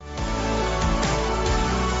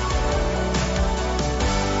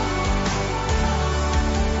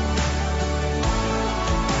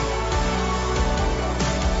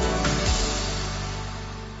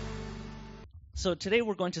So today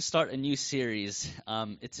we're going to start a new series.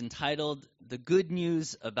 It's entitled The Good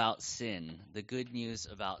News About Sin. The Good News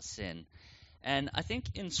About Sin. And I think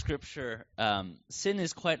in Scripture, sin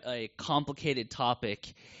is quite a complicated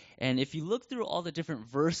topic. And if you look through all the different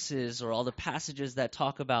verses or all the passages that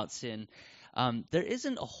talk about sin, there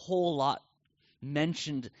isn't a whole lot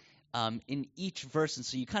mentioned in each verse. And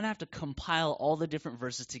so you kind of have to compile all the different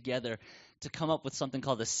verses together to come up with something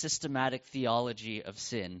called a systematic theology of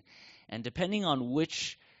sin. And depending on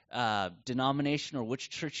which denomination or which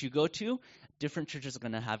church you go to, different churches are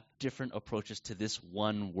going to have different approaches to this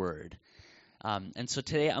one word. And so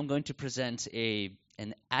today I'm going to present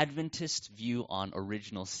an Adventist view on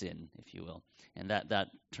original sin, if you will. And that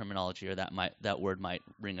terminology or that word might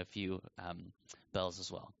ring a few bells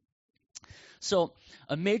as well. So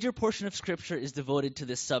a major portion of Scripture is devoted to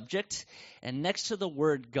this subject, and next to the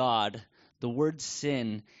word God, the word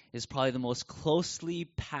sin is probably the most closely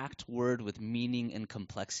packed word with meaning and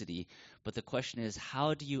complexity. But the question is,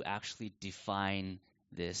 how do you actually define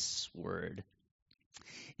this word?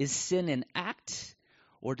 Is sin an act,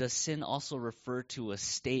 or does sin also refer to a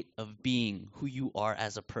state of being, who you are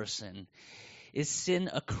as a person? Is sin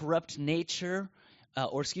a corrupt nature,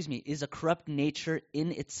 is a corrupt nature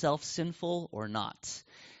in itself sinful or not?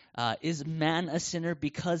 Is man a sinner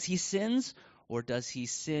because he sins, or does he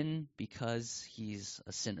sin because he's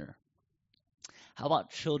a sinner? How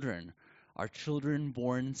about children? Are children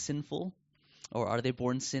born sinful, or are they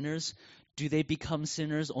born sinners? Do they become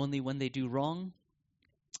sinners only when they do wrong?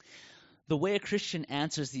 The way a Christian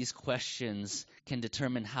answers these questions can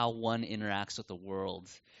determine how one interacts with the world.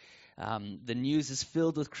 The news is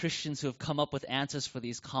filled with Christians who have come up with answers for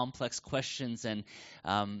these complex questions. And,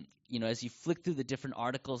 as you flick through the different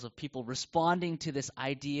articles of people responding to this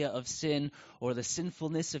idea of sin or the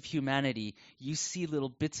sinfulness of humanity, you see little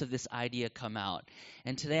bits of this idea come out.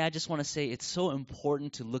 And today I just want to say it's so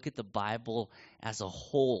important to look at the Bible as a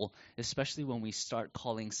whole, especially when we start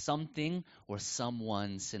calling something or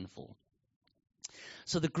someone sinful.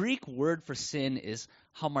 So the Greek word for sin is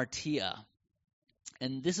hamartia.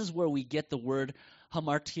 And this is where we get the word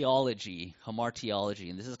hamartiology.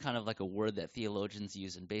 And this is kind of like a word that theologians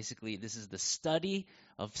use. And basically, this is the study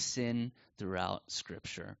of sin throughout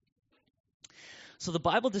Scripture. So the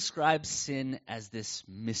Bible describes sin as this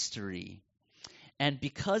mystery. And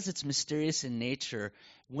because it's mysterious in nature,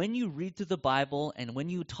 when you read through the Bible and when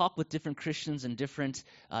you talk with different Christians and different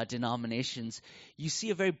denominations, you see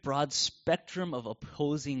a very broad spectrum of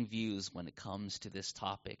opposing views when it comes to this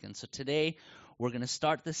topic. And so today, we're going to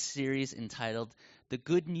start this series entitled The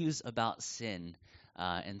Good News About Sin,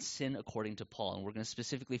 and Sin According to Paul. And we're going to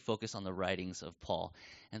specifically focus on the writings of Paul.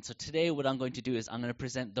 And so today, what I'm going to do is I'm going to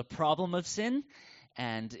present the problem of sin.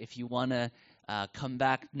 And if you want to come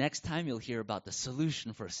back next time, you'll hear about the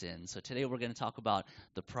solution for sin. So today we're going to talk about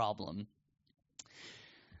the problem.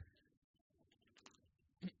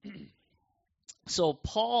 So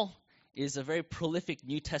Paul is a very prolific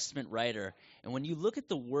New Testament writer. And when you look at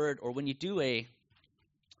the word, or when you do I'm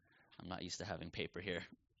not used to having paper here.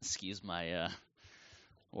 Excuse my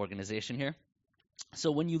organization here.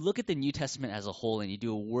 So when you look at the New Testament as a whole and you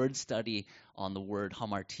do a word study on the word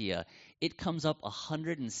hamartia, it comes up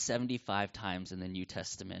 175 times in the New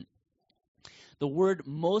Testament. The word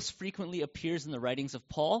most frequently appears in the writings of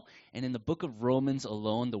Paul, and in the book of Romans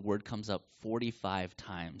alone, the word comes up 45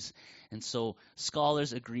 times. And so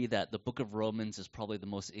scholars agree that the book of Romans is probably the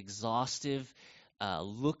most exhaustive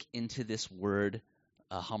look into this word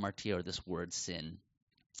hamartia, or this word sin.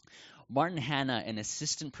 Martin Hanna, an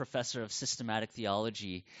assistant professor of systematic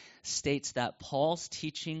theology, states that Paul's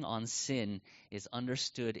teaching on sin is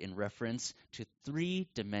understood in reference to three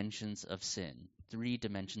dimensions of sin. Three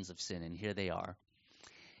dimensions of sin, and here they are: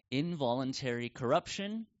 involuntary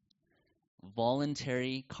corruption,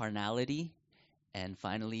 voluntary carnality, and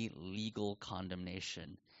finally, legal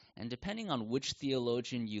condemnation. And depending on which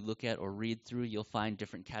theologian you look at or read through, you'll find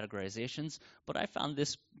different categorizations. But I found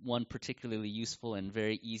this one particularly useful and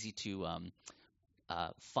very easy to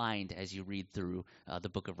find as you read through the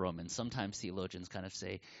book of Romans. Sometimes theologians kind of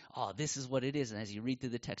say, oh, this is what it is. And as you read through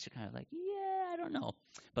the text, you're kind of like, yeah, I don't know.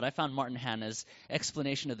 But I found Martin Hanna's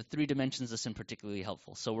explanation of the three dimensions of sin particularly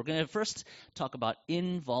helpful. So we're going to first talk about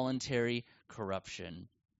involuntary corruption.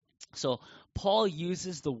 So Paul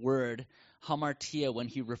uses the word hamartia when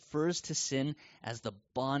he refers to sin as the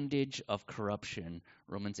bondage of corruption,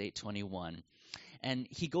 Romans 8:21. And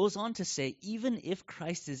he goes on to say, even if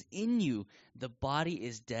Christ is in you, the body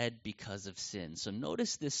is dead because of sin. So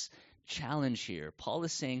notice this challenge here. Paul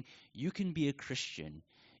is saying you can be a Christian.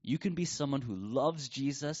 You can be someone who loves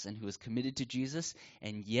Jesus and who is committed to Jesus,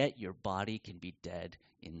 and yet your body can be dead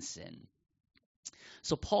in sin.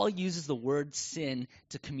 So Paul uses the word sin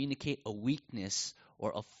to communicate a weakness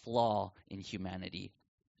or a flaw in humanity.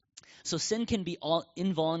 So sin can be all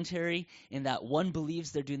involuntary in that one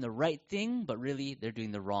believes they're doing the right thing, but really they're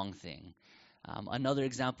doing the wrong thing. Another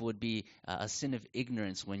example would be a sin of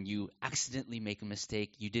ignorance when you accidentally make a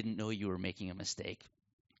mistake, you didn't know you were making a mistake.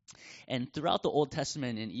 And throughout the Old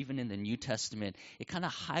Testament and even in the New Testament, it kind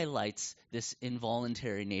of highlights this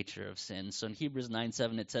involuntary nature of sin. So in Hebrews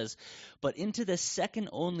 9:7 it says, "But into the second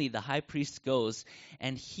only the high priest goes,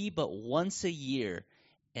 and he but once a year,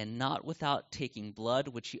 and not without taking blood,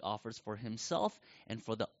 which he offers for himself and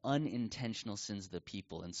for the unintentional sins of the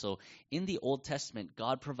people." And so in the Old Testament,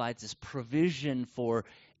 God provides this provision for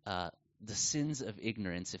the sins of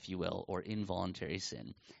ignorance, if you will, or involuntary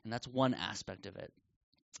sin. And that's one aspect of it.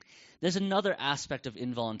 There's another aspect of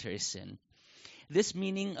involuntary sin. This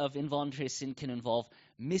meaning of involuntary sin can involve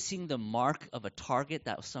missing the mark of a target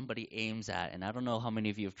that somebody aims at. And I don't know how many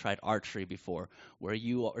of you have tried archery before, where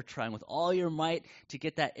you are trying with all your might to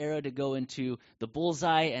get that arrow to go into the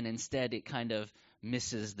bullseye, and instead it kind of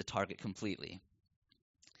misses the target completely.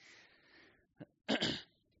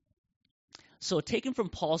 So taken from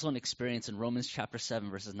Paul's own experience in Romans chapter 7,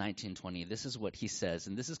 verses 19-20, this is what he says.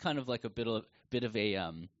 And this is kind of like a bit of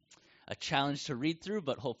a challenge to read through,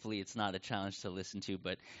 but hopefully it's not a challenge to listen to.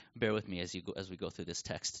 But bear with me as we go through this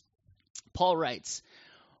text. Paul writes,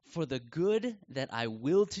 "For the good that I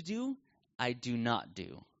will to do, I do not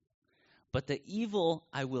do. But the evil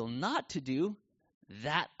I will not to do,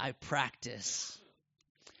 that I practice.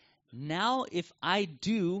 Now if I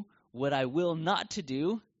do what I will not to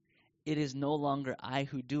do, it is no longer I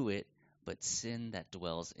who do it, but sin that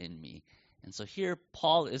dwells in me." And so here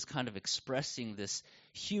Paul is kind of expressing this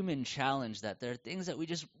human challenge that there are things that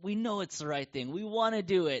we know it's the right thing. We want to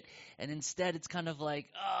do it. And instead it's kind of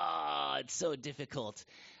like, it's so difficult.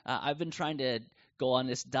 I've been trying to go on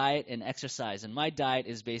this diet and exercise. And my diet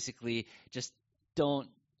is basically just don't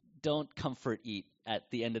comfort eat at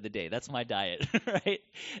the end of the day. That's my diet, right?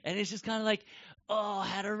 And it's just kind of like, I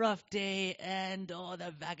had a rough day, and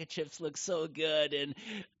that bag of chips looks so good, and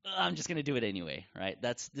I'm just going to do it anyway, right?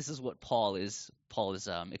 This is what Paul is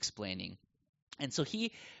explaining. And so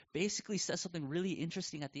he basically says something really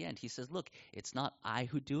interesting at the end. He says, look, it's not I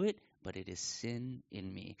who do it, but it is sin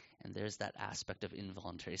in me. And there's that aspect of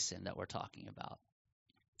involuntary sin that we're talking about.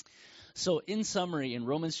 So in summary, in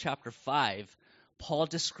Romans chapter 5, Paul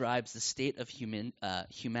describes the state of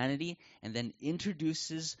humanity and then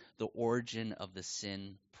introduces the origin of the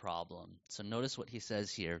sin problem. So notice what he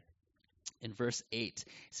says here in verse 8.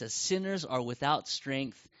 It says, "Sinners are without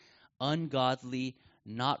strength, ungodly,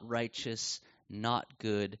 not righteous, not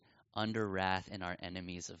good, under wrath, and are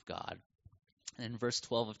enemies of God." And in verse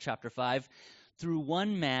 12 of chapter 5, "Through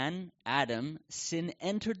one man, Adam, sin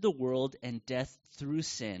entered the world, and death through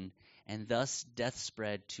sin. And thus death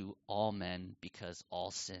spread to all men because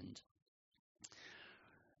all sinned."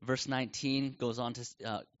 Verse 19 goes on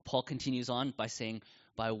to, Paul continues on by saying,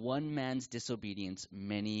 "By one man's disobedience,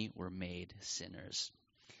 many were made sinners."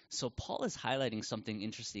 So Paul is highlighting something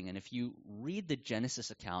interesting. And if you read the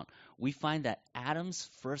Genesis account, we find that Adam's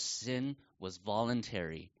first sin was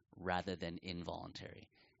voluntary rather than involuntary.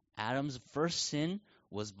 Adam's first sin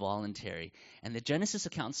was voluntary. And the Genesis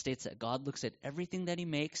account states that God looks at everything that he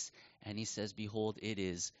makes and he says, "Behold, it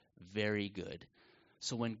is very good."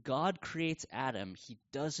 So when God creates Adam, he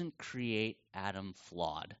doesn't create Adam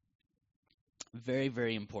flawed. Very,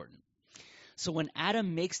 very important. So when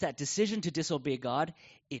Adam makes that decision to disobey God,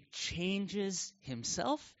 it changes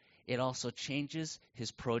himself. It also changes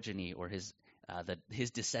his progeny or his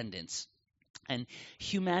descendants. And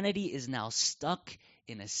humanity is now stuck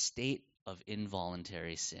in a state of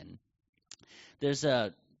involuntary sin. There's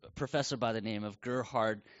a professor by the name of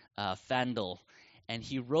Gerhard Fandel, and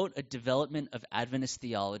he wrote a development of Adventist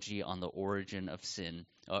theology on the origin of sin,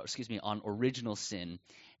 on original sin.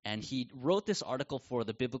 And he wrote this article for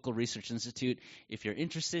the Biblical Research Institute. If you're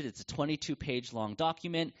interested, it's a 22-page long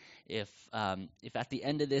document. If at the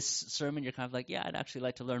end of this sermon you're kind of like, yeah, I'd actually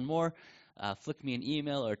like to learn more, flick me an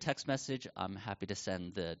email or a text message. I'm happy to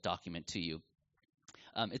send the document to you.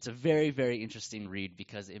 It's a very, very interesting read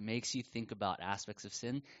because it makes you think about aspects of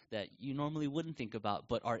sin that you normally wouldn't think about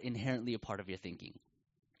but are inherently a part of your thinking.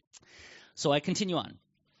 So I continue on.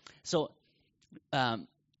 So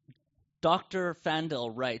Dr.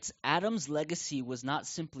 Fandel writes, "Adam's legacy was not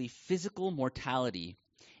simply physical mortality.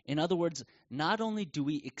 In other words, not only do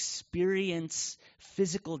we experience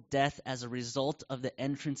physical death as a result of the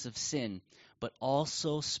entrance of sin, but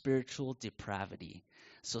also spiritual depravity.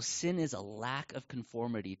 So sin is a lack of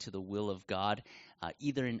conformity to the will of God,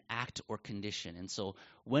 either in act or condition. And so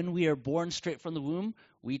when we are born straight from the womb,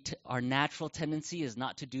 our natural tendency is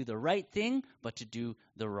not to do the right thing, but to do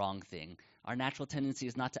the wrong thing. Our natural tendency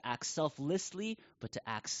is not to act selflessly, but to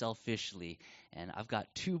act selfishly. And I've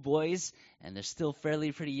got two boys, and they're still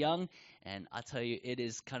fairly pretty young. And I'll tell you, it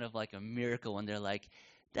is kind of like a miracle when they're like,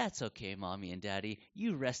 "That's okay, mommy and daddy.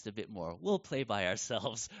 You rest a bit more. We'll play by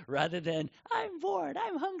ourselves," rather than, "I'm bored,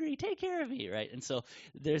 I'm hungry, take care of me," right? And so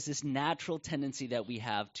there's this natural tendency that we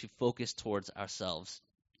have to focus towards ourselves.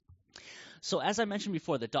 So as I mentioned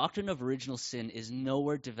before, the doctrine of original sin is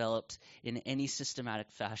nowhere developed in any systematic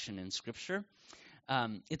fashion in Scripture.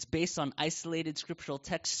 It's based on isolated scriptural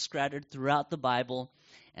texts scattered throughout the Bible,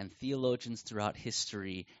 and theologians throughout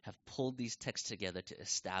history have pulled these texts together to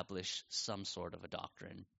establish some sort of a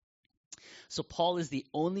doctrine. So Paul is the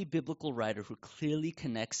only biblical writer who clearly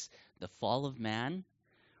connects the fall of man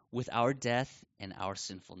with our death and our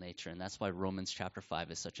sinful nature. And that's why Romans chapter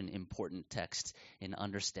 5 is such an important text in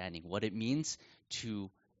understanding what it means to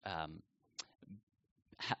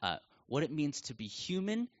be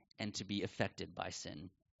human and to be affected by sin.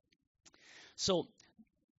 So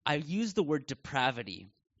I use the word depravity,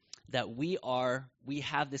 that we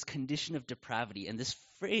have this condition of depravity, and this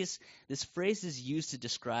phrase is used to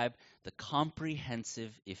describe the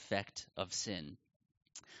comprehensive effect of sin.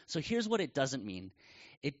 So here's what it doesn't mean.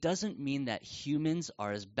 It doesn't mean that humans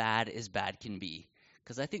are as bad can be.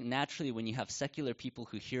 Because I think naturally when you have secular people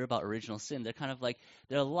who hear about original sin, they're kind of like,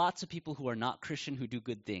 there are lots of people who are not Christian who do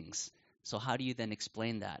good things. So how do you then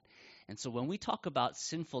explain that? And so when we talk about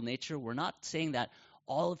sinful nature, we're not saying that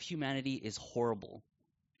all of humanity is horrible.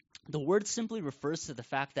 The word simply refers to the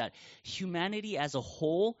fact that humanity as a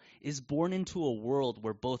whole is born into a world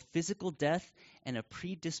where both physical death and a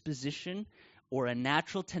predisposition or a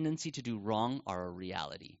natural tendency to do wrong are a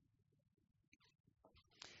reality.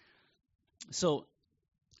 So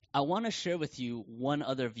I want to share with you one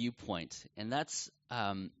other viewpoint, and that's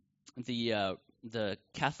the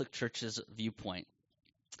Catholic Church's viewpoint.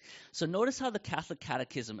 So notice how the Catholic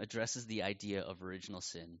Catechism addresses the idea of original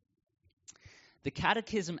sin. The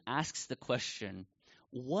Catechism asks the question,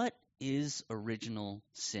 what is original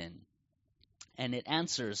sin? And it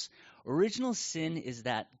answers, original sin is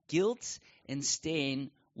that guilt and stain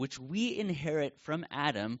which we inherit from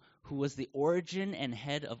Adam, who was the origin and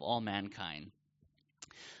head of all mankind.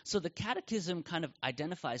 So the Catechism kind of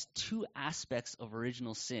identifies two aspects of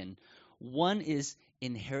original sin. One is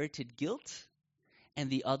inherited guilt, and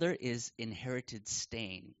the other is inherited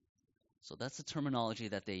stain. So that's the terminology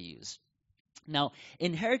that they use. Now,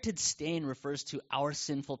 inherited stain refers to our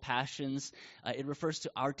sinful passions. It refers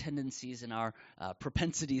to our tendencies and our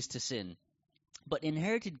propensities to sin. But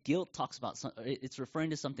inherited guilt it's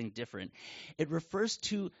referring to something different. It refers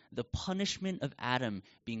to the punishment of Adam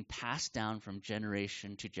being passed down from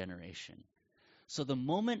generation to generation. So the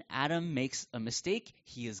moment Adam makes a mistake,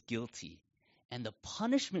 he is guilty. And the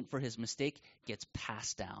punishment for his mistake gets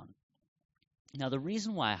passed down. Now, the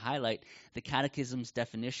reason why I highlight the Catechism's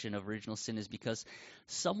definition of original sin is because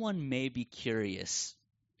someone may be curious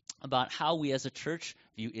about how we as a church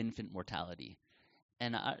view infant mortality.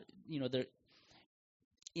 And,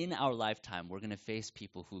 in our lifetime, we're going to face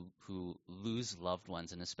people who lose loved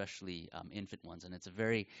ones, and especially infant ones. And it's a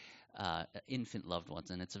very infant loved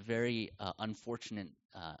ones, and it's a very unfortunate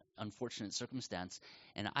circumstance.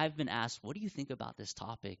 And I've been asked, what do you think about this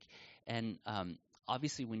topic? And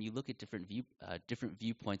obviously, when you look at different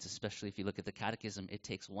viewpoints, especially if you look at the Catechism, it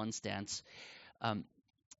takes one stance. I'm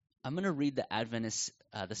going to read the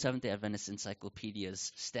Seventh-day Adventist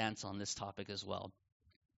Encyclopedia's stance on this topic as well.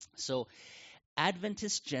 So,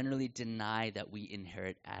 Adventists generally deny that we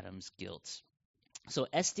inherit Adam's guilt. So,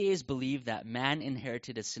 SDAs believe that man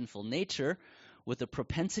inherited a sinful nature with a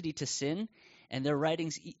propensity to sin, and their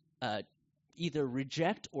writings either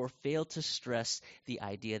reject or fail to stress the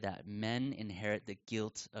idea that men inherit the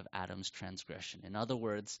guilt of Adam's transgression. In other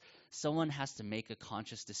words, someone has to make a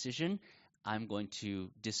conscious decision, I'm going to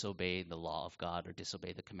disobey the law of God or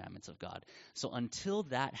disobey the commandments of God. So until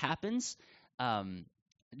that happens,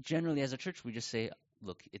 generally as a church, we just say,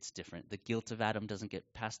 look, it's different. The guilt of Adam doesn't get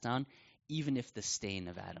passed down, even if the stain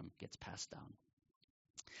of Adam gets passed down.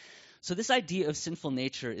 So this idea of sinful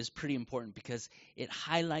nature is pretty important because it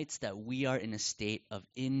highlights that we are in a state of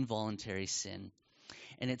involuntary sin,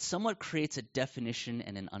 and it somewhat creates a definition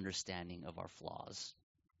and an understanding of our flaws.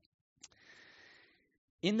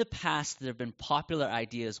 In the past, there have been popular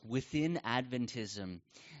ideas within Adventism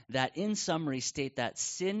that in summary state that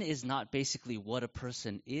sin is not basically what a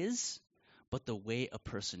person is, but the way a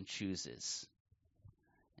person chooses.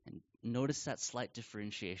 And notice that slight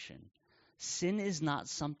differentiation. Sin is not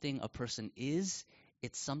something a person is,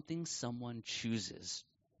 it's something someone chooses.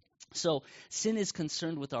 So sin is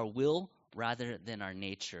concerned with our will rather than our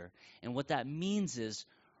nature. And what that means is,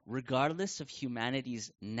 regardless of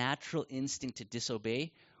humanity's natural instinct to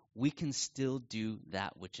disobey, we can still do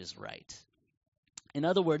that which is right. In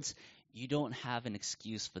other words, you don't have an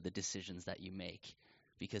excuse for the decisions that you make.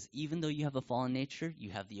 Because even though you have a fallen nature,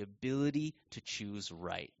 you have the ability to choose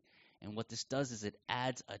right. And what this does is it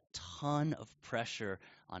adds a ton of pressure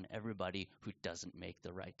on everybody who doesn't make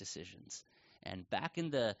the right decisions. And back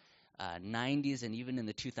in the 90s and even in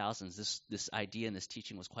the 2000s, this idea and this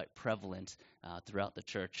teaching was quite prevalent throughout the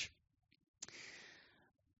church.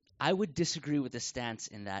 I would disagree with this stance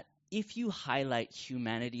in that if you highlight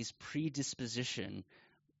humanity's predisposition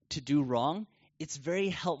to do wrong, it's very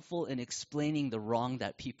helpful in explaining the wrong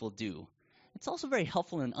that people do. It's also very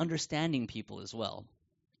helpful in understanding people as well.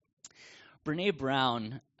 Brene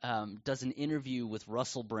Brown does an interview with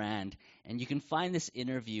Russell Brand, and you can find this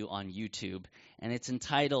interview on YouTube, and it's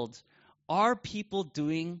entitled, "Are People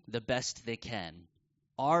Doing the Best They Can?"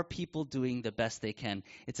 Are people doing the best they can?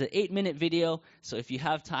 It's an 8-minute video, so if you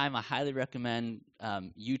have time, I highly recommend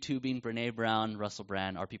YouTubing Brene Brown, Russell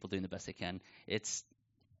Brand, "Are People Doing the Best They Can?" It's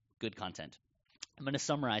good content. I'm going to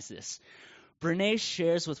summarize this. Brene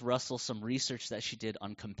shares with Russell some research that she did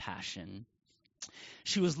on compassion.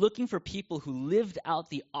 She was looking for people who lived out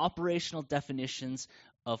the operational definitions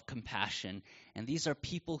of compassion. And these are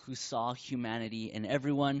people who saw humanity in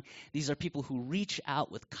everyone. These are people who reach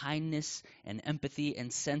out with kindness and empathy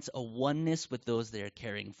and sense a oneness with those they are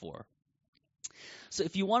caring for. So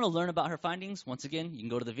if you want to learn about her findings, once again, you can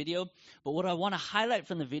go to the video. But what I want to highlight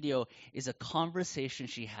from the video is a conversation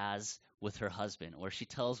she has with her husband, or she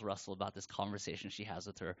tells Russell about this conversation she has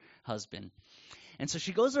with her husband. And so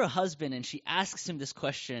she goes to her husband and she asks him this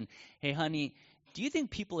question, "Hey, honey, do you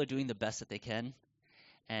think people are doing the best that they can?"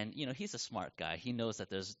 And, he's a smart guy. He knows that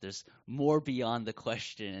there's more beyond the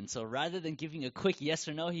question. And so rather than giving a quick yes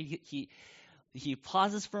or no, he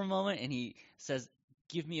pauses for a moment and he says,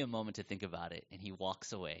 "Give me a moment to think about it." And he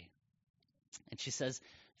walks away. And she says,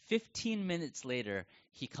 15 minutes later,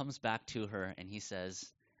 he comes back to her and he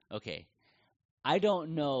says, "Okay, I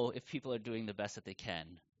don't know if people are doing the best that they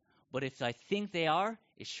can, but if I think they are,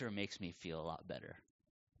 it sure makes me feel a lot better."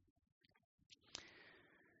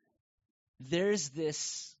 There's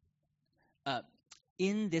this,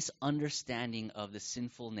 in this understanding of the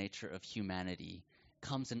sinful nature of humanity,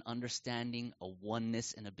 comes an understanding, a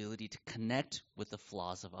oneness, an ability to connect with the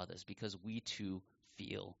flaws of others, because we too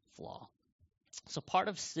feel flaw. So part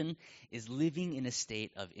of sin is living in a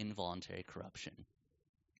state of involuntary corruption.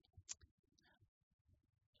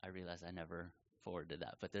 I realize I never forwarded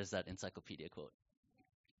that, but there's that encyclopedia quote.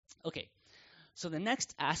 Okay, so the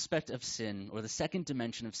next aspect of sin, or the second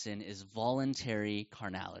dimension of sin, is voluntary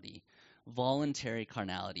carnality. Voluntary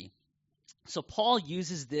carnality. So Paul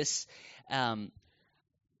uses this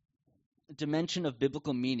dimension of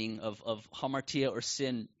biblical meaning of hamartia or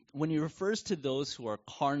sin when he refers to those who are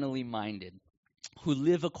carnally minded, who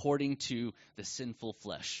live according to the sinful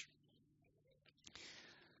flesh.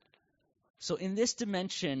 So in this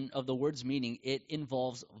dimension of the word's meaning, it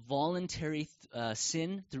involves voluntary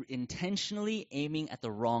sin through intentionally aiming at the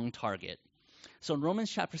wrong target. So in Romans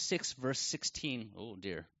chapter 6, verse 16, oh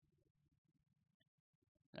dear.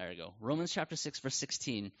 There we go. Romans chapter 6, verse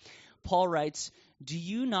 16. Paul writes, do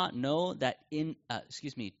you not know that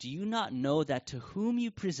to whom you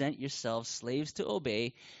present yourselves slaves to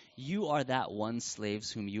obey, you are that one slaves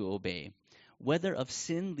whom you obey, whether of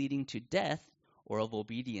sin leading to death or of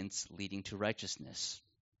obedience leading to righteousness.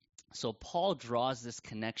 So Paul draws this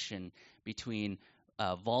connection between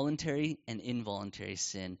voluntary and involuntary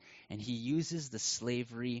sin, and he uses the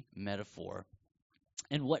slavery metaphor.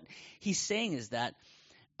 And what he's saying is that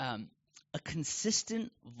a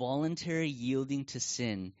consistent voluntary yielding to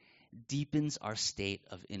sin deepens our state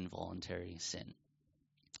of involuntary sin.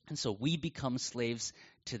 And so we become slaves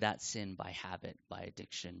to that sin by habit, by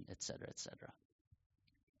addiction, etc., etc.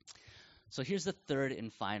 So here's the third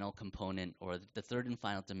and final component, or the third and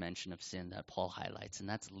final dimension of sin that Paul highlights, and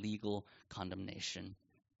that's legal condemnation.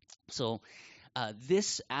 So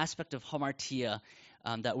this aspect of hamartia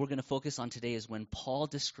that we're going to focus on today is when Paul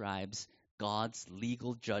describes God's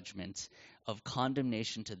legal judgment of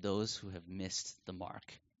condemnation to those who have missed the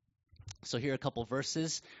mark. So here are a couple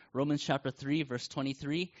verses. Romans chapter 3, verse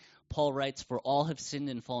 23. Paul writes, "For all have sinned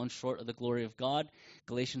and fallen short of the glory of God."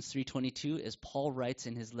 Galatians 3:22, as Paul writes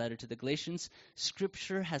in his letter to the Galatians,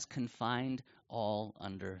 Scripture has confined all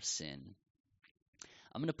under sin.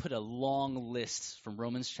 I'm going to put a long list from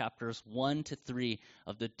Romans chapters 1 to 3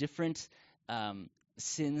 of the different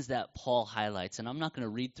sins that Paul highlights. And I'm not going to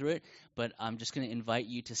read through it, but I'm just going to invite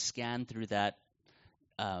you to scan through that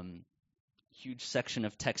huge section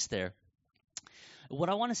of text there. What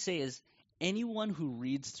I want to say is, anyone who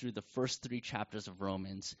reads through the first 3 chapters of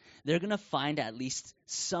Romans, they're going to find at least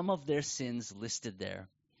some of their sins listed there.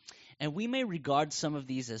 And we may regard some of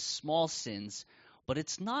these as small sins,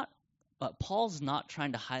 but Paul's not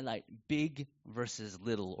trying to highlight big versus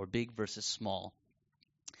little or big versus small.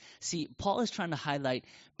 See, Paul is trying to highlight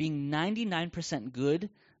being 99% good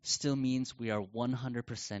still means we are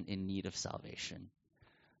 100% in need of salvation.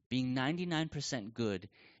 Being 99% good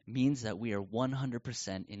means that we are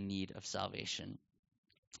 100% in need of salvation.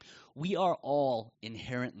 We are all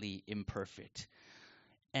inherently imperfect.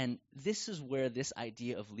 And this is where this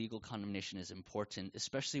idea of legal condemnation is important,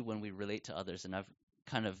 especially when we relate to others. And I've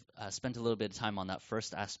kind of spent a little bit of time on that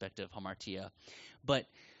first aspect of hamartia. But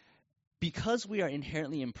because we are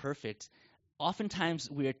inherently imperfect, oftentimes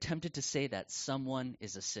we are tempted to say that someone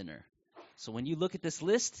is a sinner. So when you look at this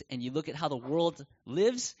list and you look at how the world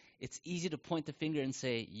lives, it's easy to point the finger and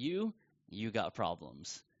say, you got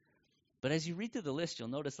problems. But as you read through the list, you'll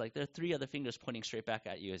notice like there are 3 other fingers pointing straight back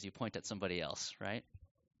at you as you point at somebody else, right?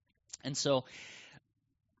 And so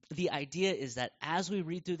the idea is that as we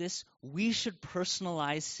read through this, we should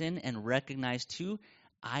personalize sin and recognize too,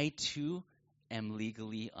 I too am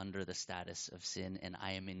legally under the status of sin and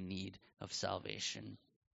I am in need of salvation.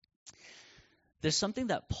 There's something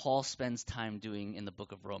that Paul spends time doing in the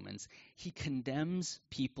book of Romans. He condemns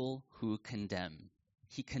people who condemn.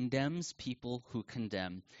 He condemns people who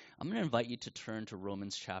condemn. I'm going to invite you to turn to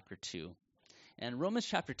Romans chapter 2. And Romans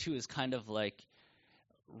chapter 2 is kind of like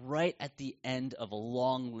right at the end of a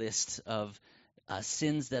long list of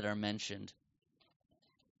sins that are mentioned.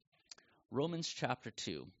 Romans chapter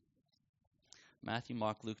 2. Matthew,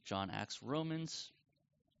 Mark, Luke, John, Acts, Romans.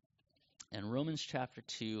 And Romans chapter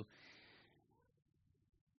 2,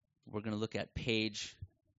 we're going to look at page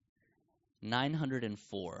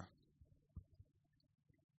 904.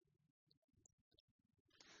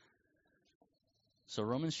 So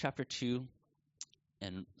Romans chapter 2,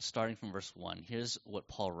 and starting from verse 1, here's what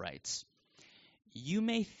Paul writes. You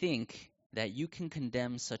may think that you can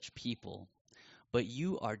condemn such people, but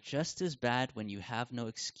you are just as bad when you have no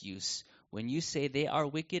excuse. When you say they are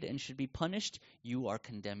wicked and should be punished, you are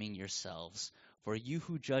condemning yourselves. For you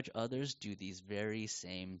who judge others do these very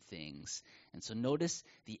same things. And so notice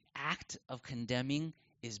the act of condemning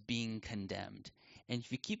is being condemned. And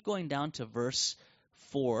if you keep going down to verse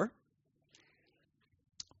 4,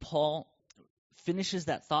 Paul finishes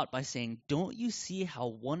that thought by saying, don't you see how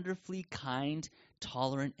wonderfully kind,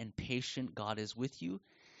 tolerant, and patient God is with you?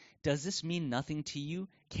 Does this mean nothing to you?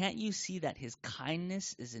 Can't you see that his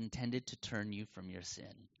kindness is intended to turn you from your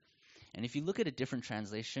sin? And if you look at a different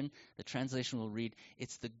translation, the translation will read,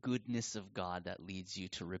 it's the goodness of God that leads you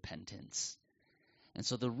to repentance. And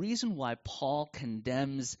so the reason why Paul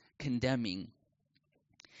condemns condemning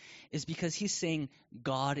is because he's saying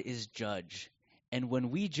God is judge. And when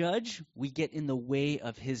we judge, we get in the way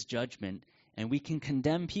of his judgment, and we can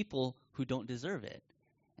condemn people who don't deserve it.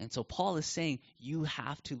 And so Paul is saying you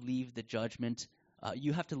have to leave the judgment,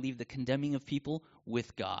 you have to leave the condemning of people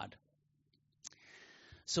with God.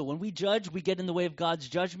 So when we judge, we get in the way of God's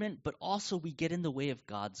judgment, but also we get in the way of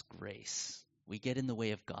God's grace. We get in the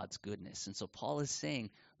way of God's goodness. And so Paul is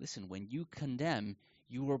saying, listen, when you condemn,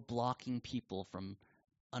 you are blocking people from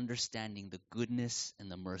understanding the goodness and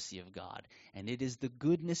the mercy of God. And it is the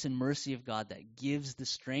goodness and mercy of God that gives the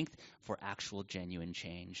strength for actual genuine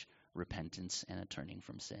change, repentance, and a turning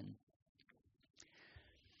from sin.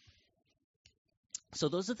 So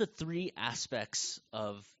those are the 3 aspects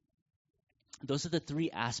of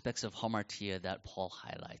hamartia that Paul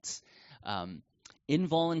highlights.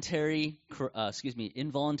 Involuntary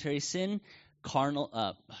sin,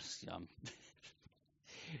 carnal.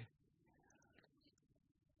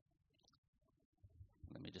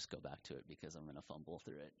 Let me just go back to it because I'm going to fumble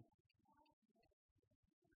through it.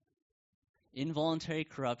 Involuntary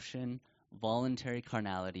corruption, voluntary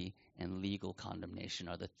carnality, and legal condemnation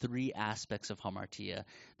are the 3 aspects of hamartia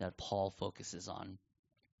that Paul focuses on.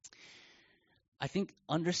 I think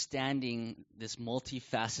understanding this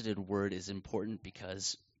multifaceted word is important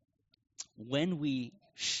because when we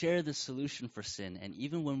share the solution for sin, and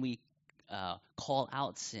even when we call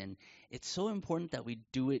out sin, it's so important that we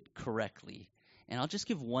do it correctly. And I'll just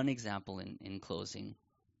give one example in closing.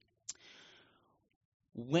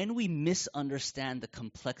 When we misunderstand the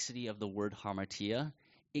complexity of the word hamartia,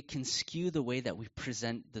 it can skew the way that we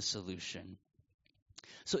present the solution.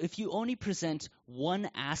 So if you only present one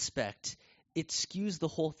aspect, it skews the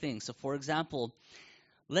whole thing. So for example,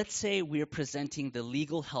 let's say we're presenting the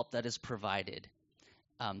legal help that is provided,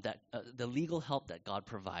 the legal help that God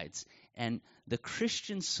provides. And the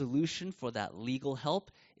Christian solution for that legal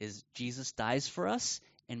help is Jesus dies for us,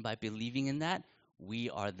 and by believing in that, we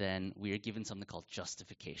are given something called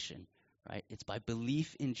justification, right? It's by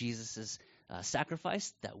belief in Jesus'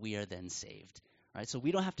 sacrifice that we are then saved, right? So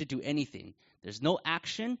we don't have to do anything. There's no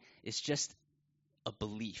action. It's just a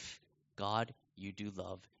belief. God, you do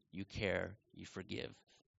love, you care, you forgive.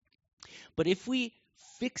 But if we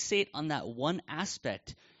fixate on that one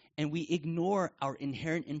aspect and we ignore our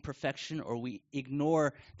inherent imperfection, or we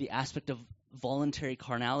ignore the aspect of voluntary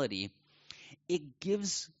carnality, it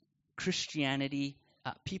gives Christianity,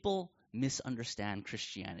 people misunderstand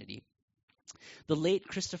Christianity. The late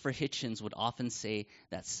Christopher Hitchens would often say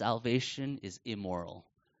that salvation is immoral.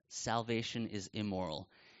 Salvation is immoral.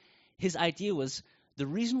 His idea was the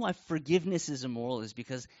reason why forgiveness is immoral is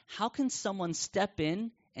because how can someone step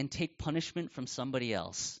in and take punishment from somebody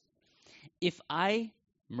else? If I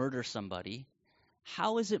murder somebody,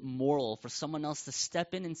 how is it moral for someone else to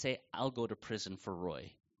step in and say, I'll go to prison for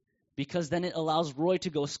Roy? Because then it allows Roy to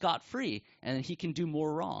go scot-free and he can do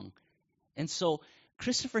more wrong. And so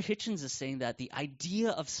Christopher Hitchens is saying that the idea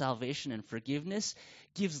of salvation and forgiveness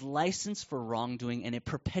gives license for wrongdoing, and it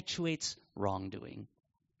perpetuates wrongdoing.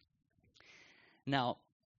 Now,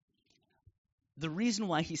 the reason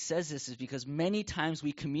why he says this is because many times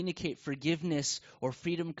we communicate forgiveness or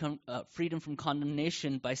freedom from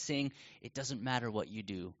condemnation by saying, it doesn't matter what you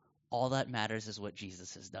do. All that matters is what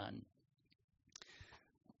Jesus has done.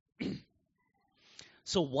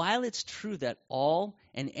 So while it's true that all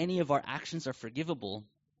and any of our actions are forgivable,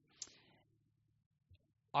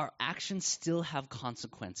 our actions still have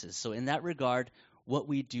consequences. So in that regard, what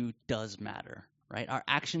we do does matter, right? Our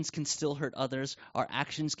actions can still hurt others. Our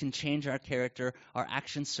actions can change our character. Our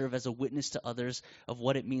actions serve as a witness to others of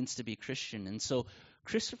what it means to be Christian. And so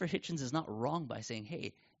Christopher Hitchens is not wrong by saying,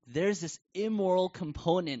 hey, there's this immoral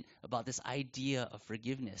component about this idea of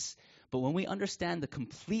forgiveness. But when we understand the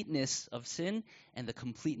completeness of sin and the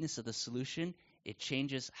completeness of the solution, it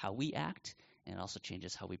changes how we act, and it also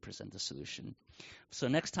changes how we present the solution. So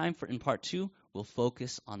next time in part 2, we'll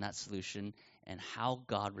focus on that solution and how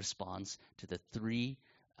God responds to the three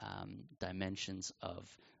dimensions of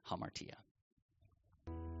hamartia.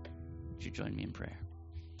 Would you join me in prayer?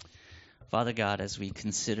 Father God, as we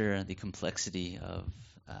consider the complexity of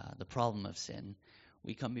the problem of sin,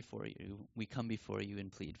 we come before you. We come before you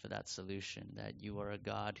and plead for that solution, that you are a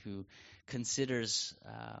God who considers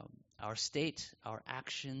our state, our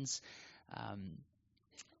actions,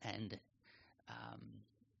 and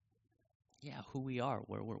who we are,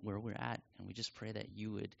 where we're at. And we just pray that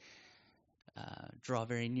you would draw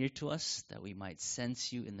very near to us, that we might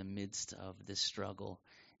sense you in the midst of this struggle.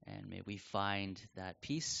 And may we find that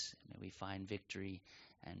peace, may we find victory,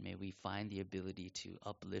 and may we find the ability to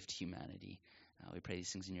uplift humanity. We pray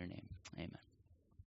these things in your name. Amen.